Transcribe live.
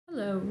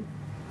Hello,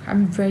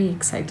 I'm very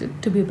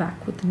excited to be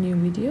back with a new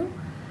video.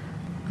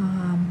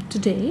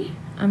 Today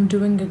I'm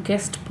doing a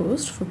guest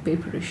post for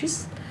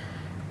Papericious.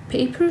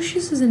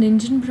 Papericious is an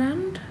Indian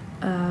brand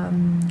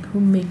who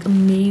make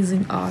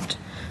amazing art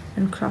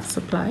and craft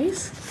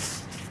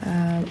supplies.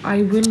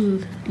 I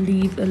will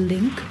leave a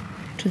link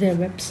to their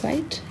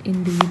website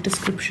in the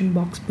description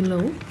box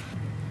below.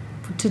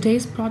 For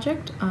today's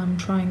project, I'm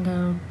trying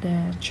out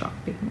their chalk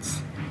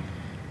paints.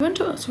 I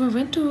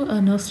went to a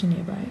nursery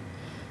nearby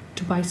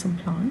to buy some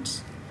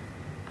plants.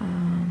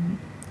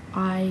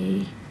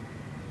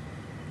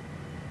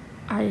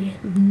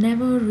 I've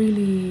never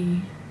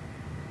really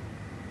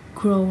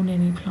grown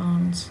any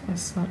plants as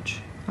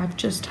such. I've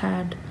just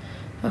had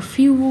a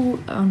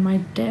few on my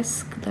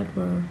desk that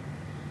were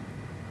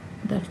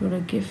a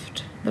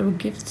gift. They were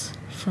gifts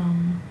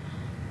from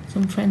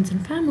some friends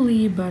and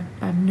family, but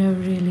I've never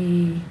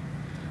really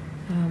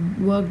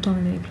worked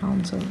on any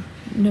plants or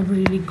never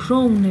really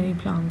grown any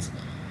plants.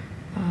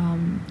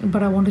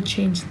 But I want to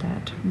change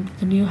that.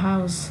 The new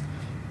house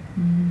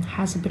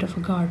has a bit of a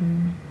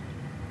garden.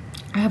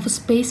 I have a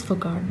space for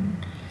garden,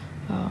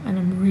 and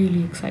I'm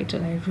really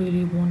excited. I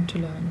really want to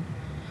learn.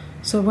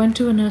 So I went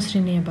to a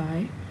nursery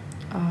nearby,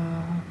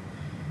 and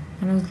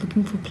I was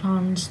looking for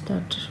plants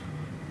that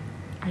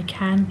I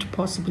can't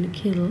possibly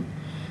kill,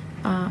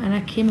 and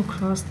I came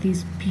across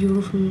these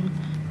beautiful,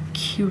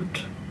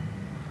 cute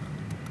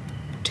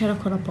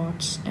terracotta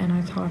pots, and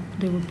I thought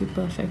they would be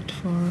perfect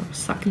for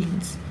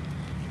succulents.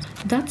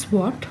 That's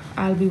what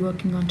I'll be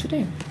working on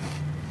today.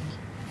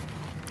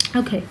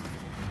 Okay.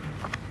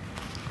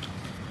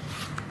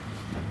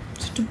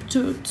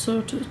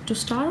 So to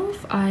start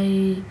off,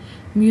 I'm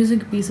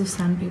using a piece of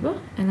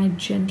sandpaper, and I'm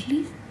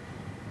gently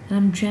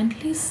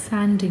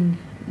sanding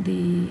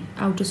the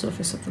outer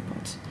surface of the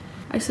pots.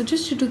 I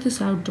suggest you do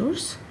this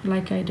outdoors,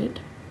 like I did,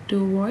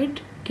 to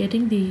avoid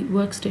getting the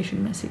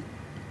workstation messy.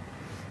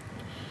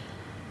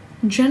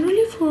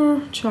 Generally,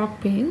 for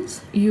chalk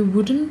paints, you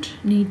wouldn't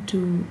need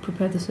to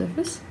prepare the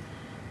surface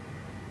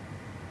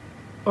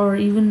or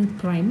even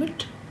prime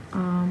it,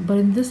 but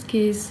in this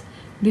case,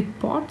 the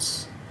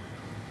pots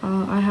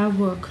I have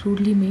were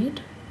crudely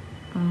made,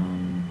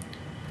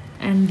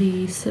 and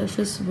the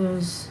surface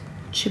was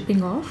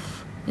chipping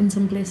off in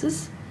some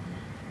places.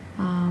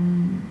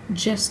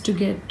 Just to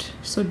get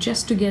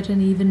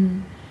an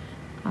even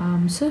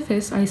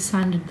surface, I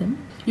sanded them.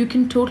 You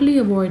can totally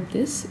avoid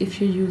this if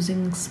you're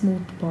using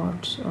smooth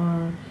pots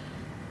or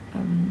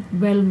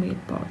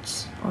well-made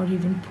pots, or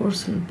even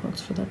porcelain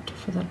pots for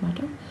that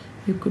matter.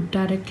 You could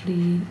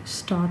directly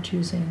start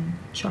using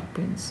chalk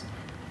paints.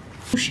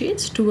 Two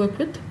shades to work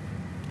with.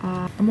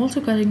 I'm also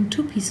cutting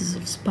 2 pieces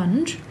of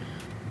sponge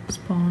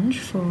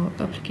for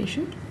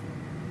application.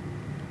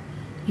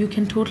 You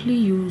can totally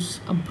use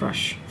a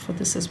brush for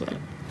this as well.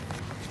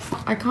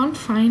 I can't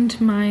find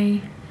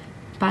my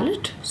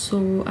palette,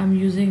 so I'm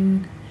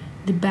using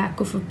the back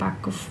of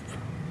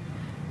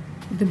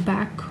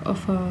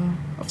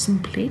some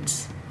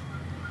plates.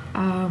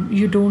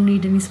 You don't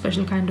need any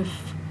special kind of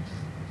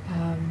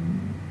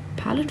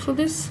palette for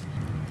this.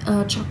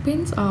 Chalk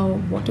paints are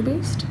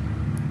water-based.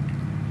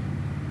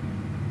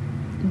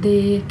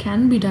 They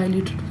can be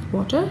diluted with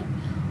water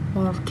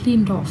or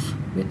cleaned off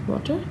with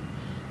water.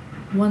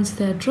 Once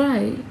they're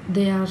dry,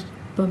 they are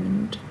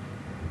permanent.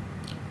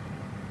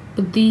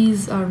 But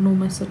these are no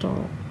mess at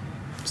all,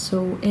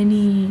 so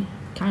any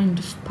kind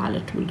of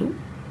palette will do.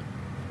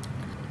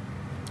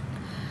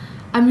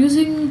 I'm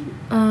using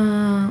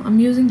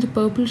the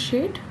purple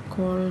shade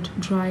called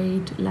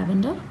dried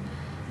lavender.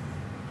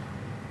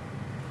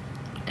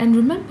 And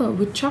remember,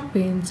 with chalk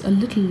paints, a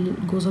little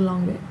goes a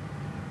long way.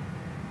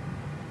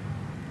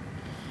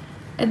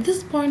 At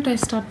this point, I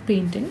start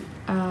painting,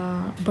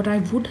 but I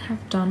would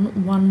have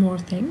done one more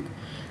thing.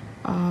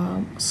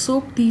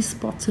 Soak these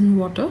pots in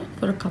water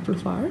for a couple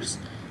of hours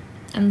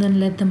and then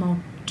let them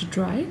out to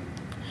dry.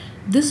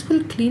 This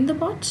will clean the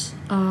pots,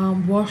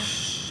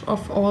 wash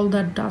off all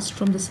that dust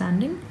from the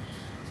sanding.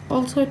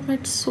 Also, it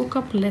might soak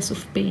up less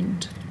of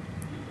paint.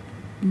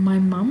 My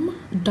mum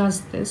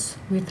does this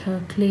with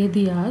her clay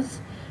diyas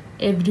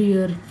every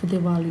year for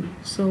Diwali.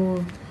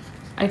 So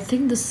I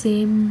think the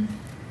same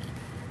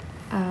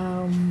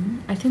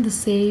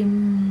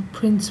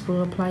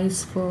principle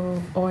applies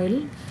for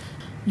oil.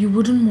 You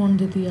wouldn't want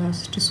the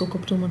diyas to soak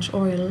up too much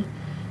oil,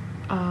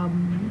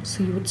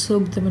 so you would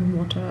soak them in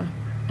water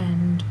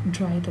and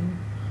dry them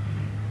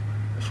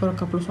for a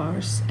couple of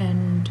hours,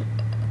 and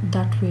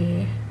that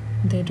way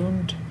they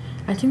don't,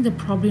 I think they're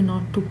probably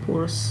not too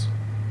porous,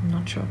 I'm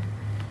not sure.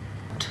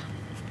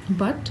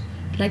 But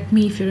like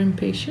me, if you're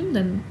impatient,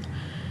 then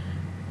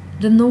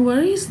no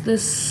worries.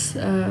 This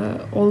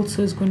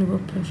also is going to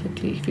work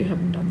perfectly if you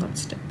haven't done that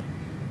step.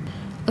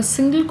 A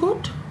single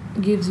coat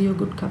gives you a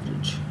good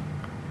coverage.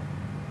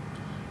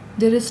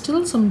 There is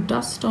still some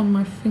dust on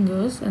my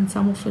fingers, and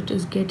some of it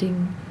is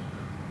getting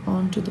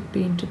onto the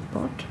painted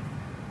pot.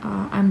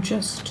 I'm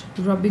just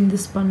rubbing the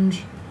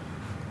sponge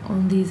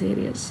on these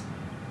areas.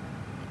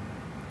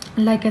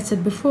 Like I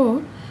said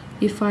before,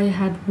 if I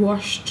had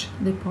washed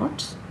the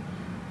pots,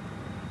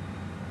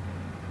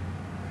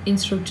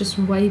 instead of just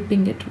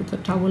wiping it with a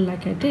towel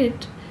like I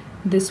did,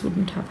 this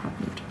wouldn't have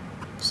happened.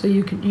 So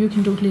you can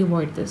totally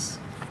avoid this.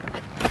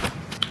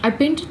 I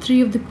painted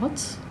 3 of the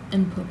pots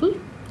in purple,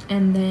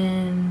 and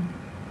then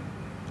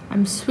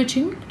I'm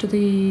switching to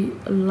the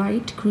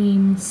light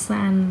green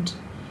sand,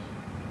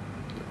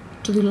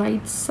 to the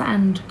light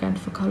sand kind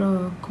of a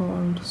color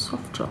called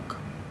soft rock.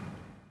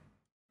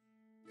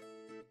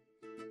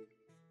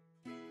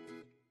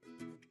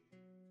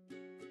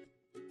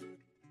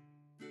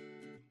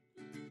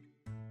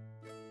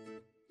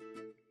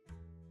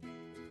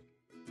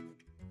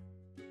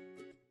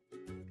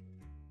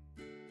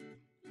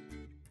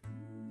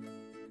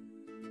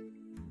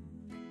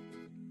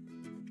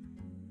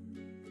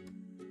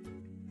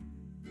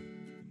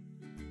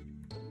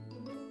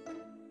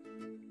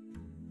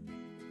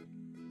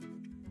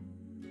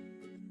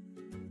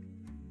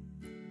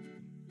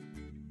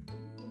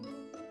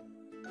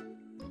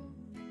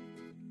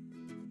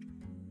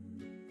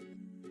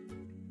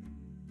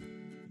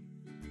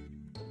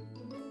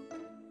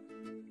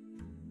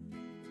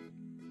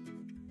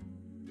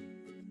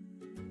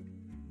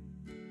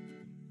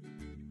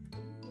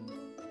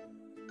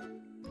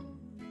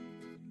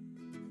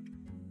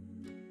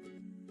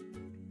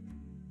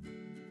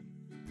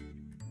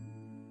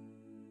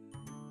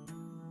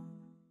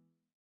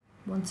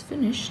 Once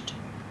finished,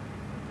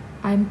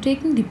 I'm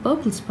taking the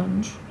purple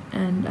sponge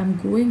and I'm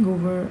going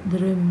over the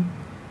rim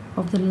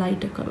of the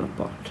lighter color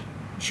pot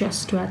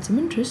just to add some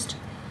interest.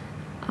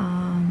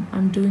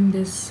 I'm doing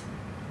this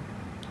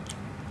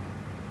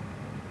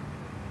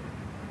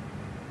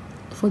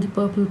for the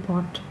purple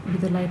pot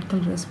with the light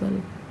color as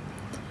well.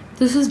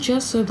 This is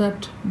just so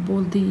that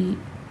both the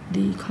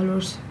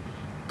colors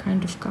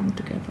kind of come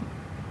together.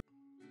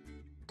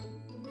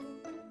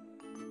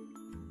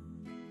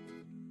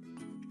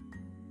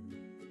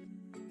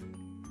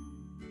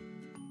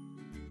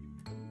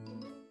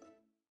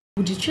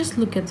 Would you just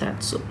look at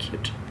that? So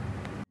cute.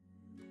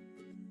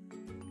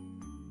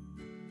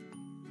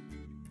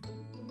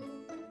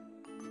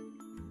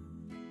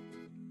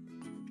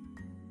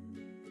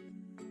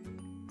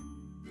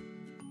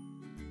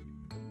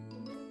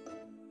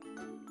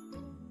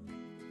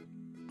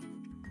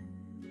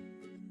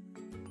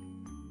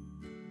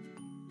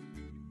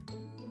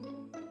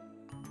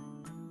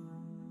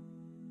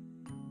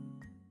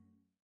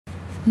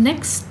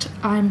 Next,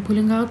 I'm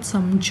pulling out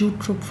some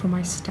jute rope from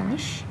my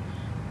stash,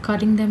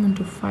 cutting them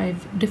into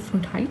 5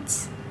 different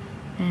heights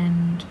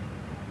and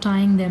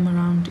tying them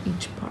around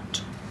each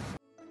pot.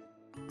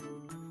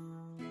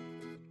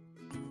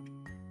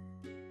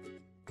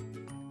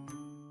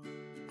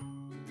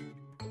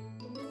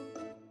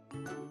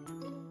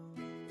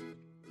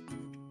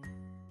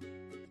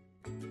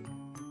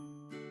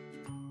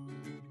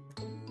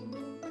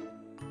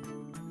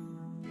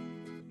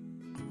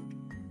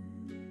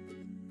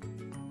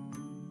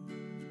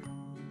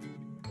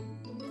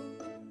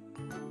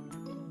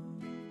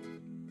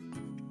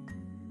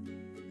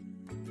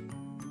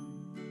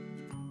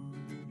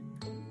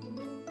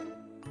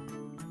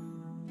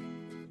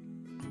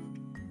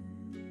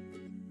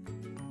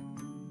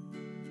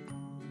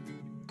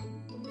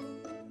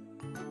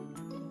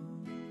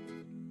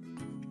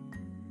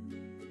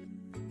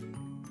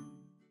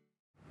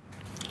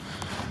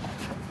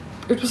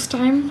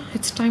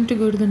 It's time to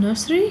go to the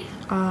nursery.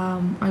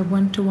 I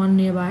went to one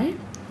nearby,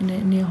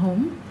 near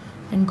home,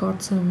 and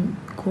got some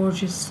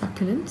gorgeous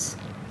succulents.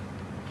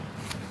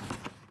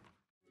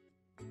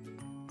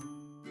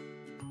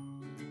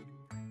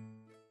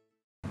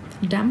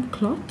 Damp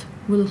cloth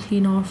will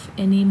clean off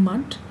any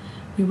mud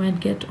you might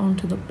get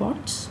onto the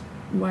pots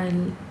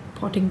while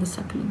potting the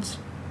succulents.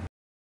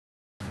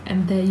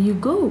 And there you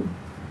go.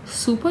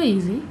 Super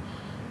easy,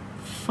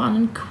 fun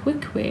and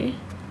quick way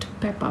to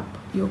pep up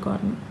your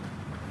garden.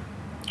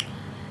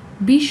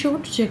 Be sure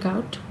to check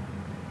out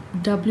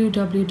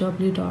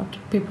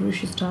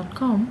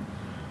www.papericious.com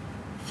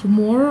for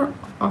more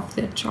of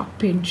their chalk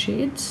paint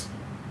shades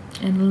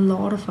and a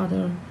lot of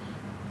other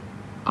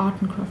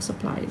art and craft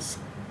supplies.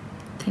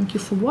 Thank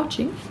you for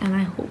watching, and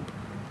I hope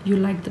you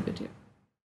liked the video.